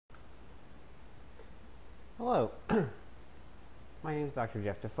Hello, my name is Dr.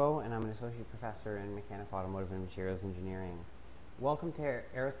 Jeff Defoe, and I'm an associate professor in mechanical, automotive, and materials engineering. Welcome to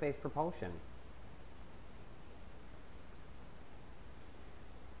Aerospace Propulsion.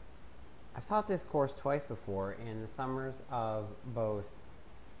 I've taught this course twice before in the summers of both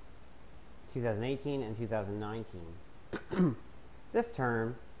 2018 and 2019. This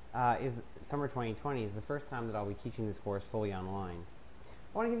term, summer 2020, is the first time that I'll be teaching this course fully online.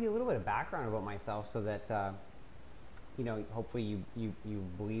 I want to give you a little bit of background about myself so that hopefully you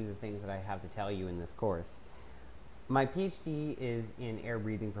believe the things that I have to tell you in this course. My PhD is in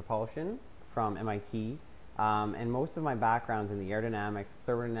air-breathing propulsion from MIT, and most of my background's in the aerodynamics,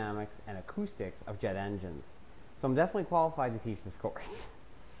 thermodynamics, and acoustics of jet engines. So I'm definitely qualified to teach this course.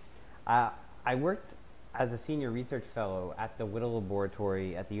 I worked as a senior research fellow at the Whittle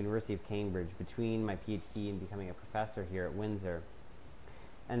Laboratory at the University of Cambridge between my PhD and becoming a professor here at Windsor.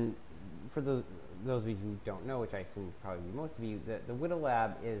 And for those of you who don't know, which I assume probably most of you, the Whittle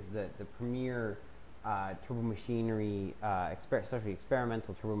Lab is the premier turbomachinery, especially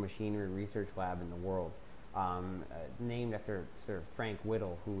experimental turbomachinery research lab in the world, named after Sir Frank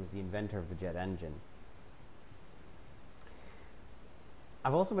Whittle, who was the inventor of the jet engine.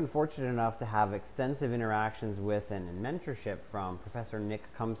 I've also been fortunate enough to have extensive interactions with and mentorship from Professor Nick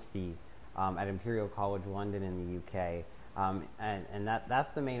Cumsty at Imperial College London in the UK. And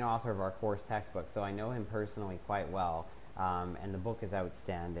that's the main author of our course textbook, so I know him personally quite well, and the book is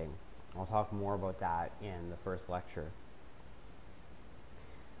outstanding. I'll talk more about that in the first lecture.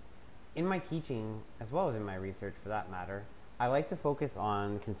 In my teaching, as well as in my research for that matter, I like to focus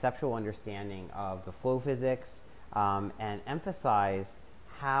on conceptual understanding of the flow physics and emphasize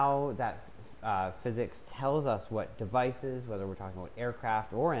how that physics tells us what devices, whether we're talking about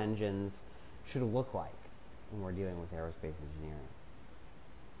aircraft or engines, should look like when we're dealing with aerospace engineering.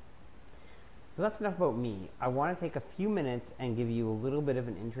 So that's enough about me. I want to take a few minutes and give you a little bit of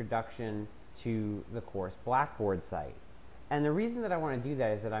an introduction to the course Blackboard site. And the reason that I want to do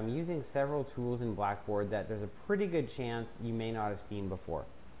that is that I'm using several tools in Blackboard that there's a pretty good chance you may not have seen before.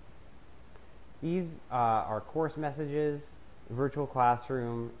 These are course messages, virtual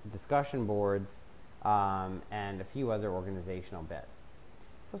classroom, discussion boards, and a few other organizational bits.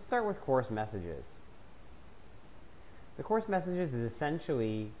 So let's start with course messages. The course messages is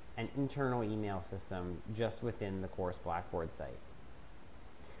essentially an internal email system just within the course Blackboard site.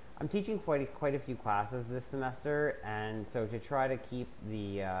 I'm teaching quite a few classes this semester, and so to try to keep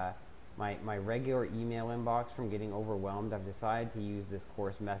my regular email inbox from getting overwhelmed, I've decided to use this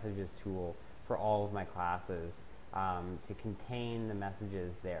course messages tool for all of my classes to contain the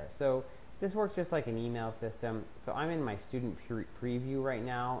messages there. So this works just like an email system. So I'm in my student preview right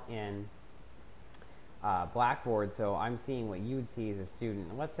now in Blackboard, so I'm seeing what you would see as a student.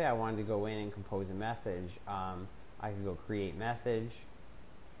 And let's say I wanted to go in and compose a message. I could go create message.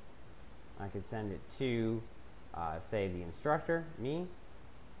 I could send it to, say, the instructor, me.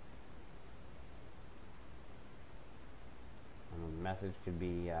 And the message could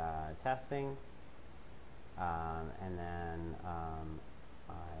be testing. And then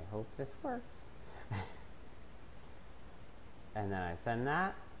I hope this works. And then I send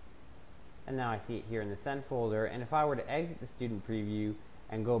that. And now I see it here in the sent folder, and if I were to exit the student preview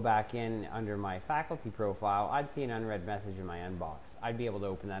and go back in under my faculty profile, I'd see an unread message in my inbox. I'd be able to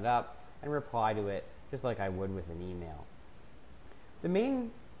open that up and reply to it just like I would with an email. The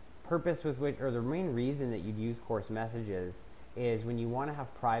main purpose with which, or the main reason that you'd use course messages is when you want to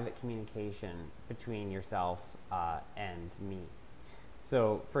have private communication between yourself and me.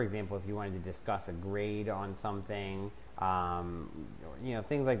 So, for example, if you wanted to discuss a grade on something,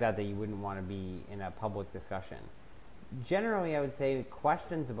 things like that you wouldn't want to be in a public discussion. Generally, I would say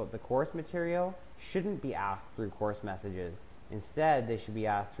questions about the course material shouldn't be asked through course messages. Instead, they should be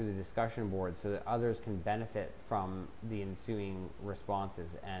asked through the discussion board so that others can benefit from the ensuing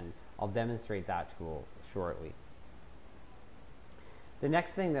responses, and I'll demonstrate that tool shortly. The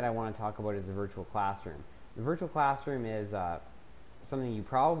next thing that I want to talk about is the virtual classroom. The virtual classroom is something you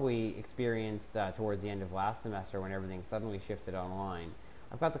probably experienced towards the end of last semester when everything suddenly shifted online.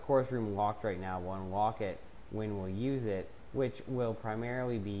 I've got the course room locked right now. We'll unlock it when we'll use it, which will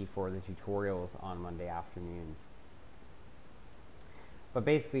primarily be for the tutorials on Monday afternoons. But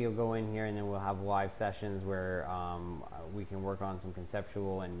basically you'll go in here and then we'll have live sessions where we can work on some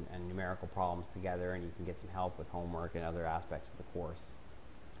conceptual and numerical problems together, and you can get some help with homework and other aspects of the course.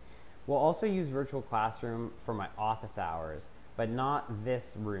 We'll also use virtual classroom for my office hours, but not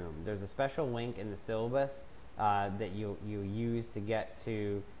this room. There's a special link in the syllabus that you use to get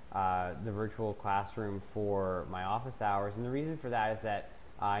to the virtual classroom for my office hours, and the reason for that is that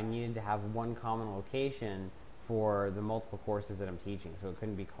I needed to have one common location for the multiple courses that I'm teaching, so it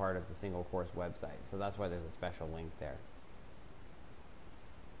couldn't be part of the single course website. So that's why there's a special link there.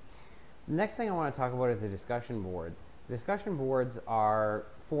 The next thing I want to talk about is the discussion boards. The discussion boards are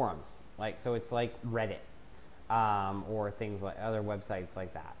forums, so it's like Reddit or things like other websites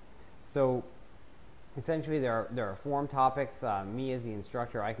like that. So essentially there are forum topics. Me as the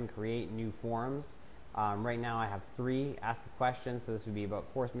instructor, I can create new forums. Right now I have 3. Ask a question, so this would be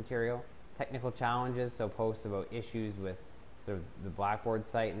about course material. Technical challenges, so posts about issues with sort of the Blackboard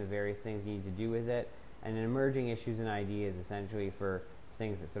site and the various things you need to do with it. And then emerging issues and ideas, essentially for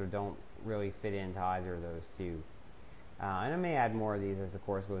things that sort of don't really fit into either of those two. And I may add more of these as the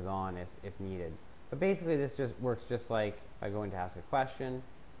course goes on if needed. But basically this just works just like if I go in to ask a question.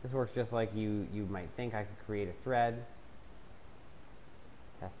 This works just like you might think. I could create a thread,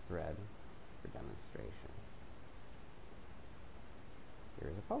 test thread for demonstration.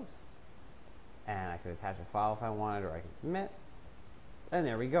 Here's a post. And I could attach a file if I wanted, or I can submit. And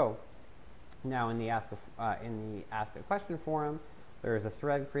there we go. Now in the ask a question forum, there is a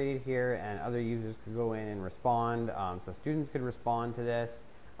thread created here, and other users could go in and respond. So students could respond to this,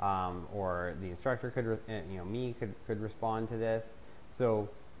 or the instructor could, me could respond to this. So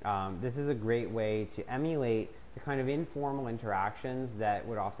this is a great way to emulate the kind of informal interactions that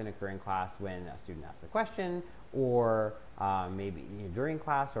would often occur in class when a student asks a question, or maybe during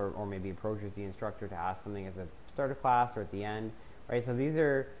class, or maybe approaches the instructor to ask something at the start of class or at the end, right? So these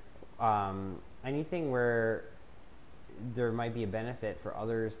are anything where there might be a benefit for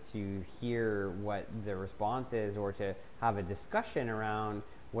others to hear what the response is, or to have a discussion around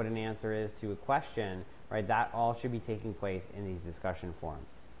what an answer is to a question, right? That all should be taking place in these discussion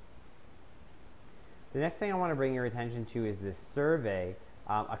forums. The next thing I want to bring your attention to is this survey.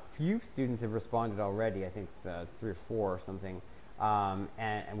 A few students have responded already, I think 3 or 4 or something,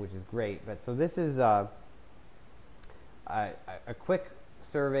 and which is great. But so this is a quick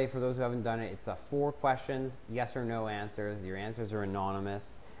survey for those who haven't done it. It's 4 questions, yes or no answers. Your answers are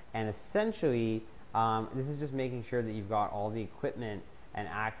anonymous, and essentially this is just making sure that you've got all the equipment and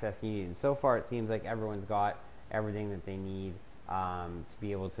access you need. And so far it seems like everyone's got everything that they need to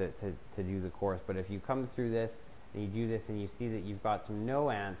be able to do the course. But if you come through this and you do this and you see that you've got some no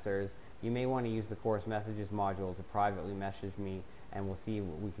answers, you may want to use the course messages module to privately message me, and we'll see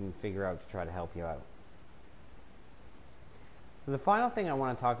what we can figure out to try to help you out. So the final thing I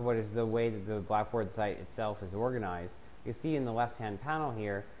want to talk about is the way that the Blackboard site itself is organized. You see in the left-hand panel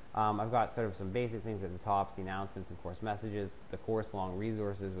here, I've got sort of some basic things at the top, the announcements and course messages, the course-long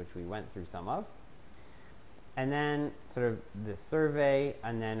resources, which we went through some of, and then sort of the survey,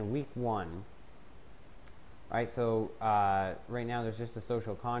 and then week 1. Right, so right now there's just a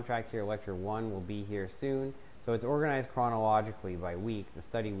social contract here. Lecture 1 will be here soon. So it's organized chronologically by week. The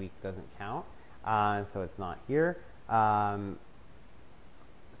study week doesn't count, so it's not here.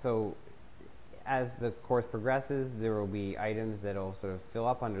 So as the course progresses, there will be items that will sort of fill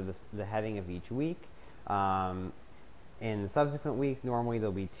up under the heading of each week. In subsequent weeks, normally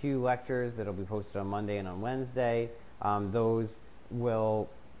there'll be 2 lectures that will be posted on Monday and on Wednesday. Those will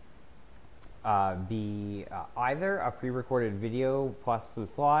be either a pre-recorded video plus some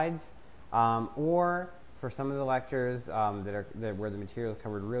slides, or for some of the lectures where the material is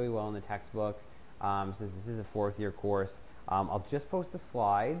covered really well in the textbook, since this is a 4th-year course, I'll just post the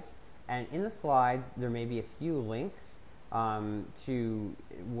slides, and in the slides there may be a few links to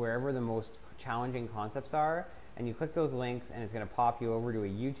wherever the most challenging concepts are, and you click those links and it's going to pop you over to a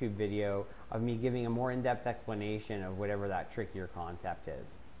YouTube video of me giving a more in-depth explanation of whatever that trickier concept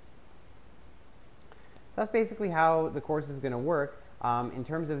is. That's basically how the course is going to work. In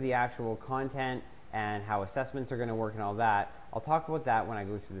terms of the actual content and how assessments are going to work and all that, I'll talk about that when I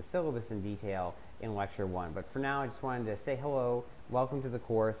go through the syllabus in detail in Lecture 1. But for now, I just wanted to say hello, welcome to the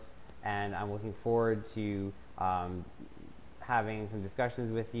course, and I'm looking forward to having some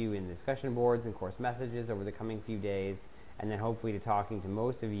discussions with you in discussion boards and course messages over the coming few days, and then hopefully to talking to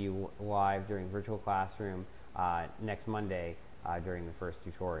most of you live during virtual classroom next Monday during the first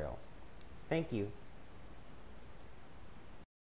tutorial. Thank you.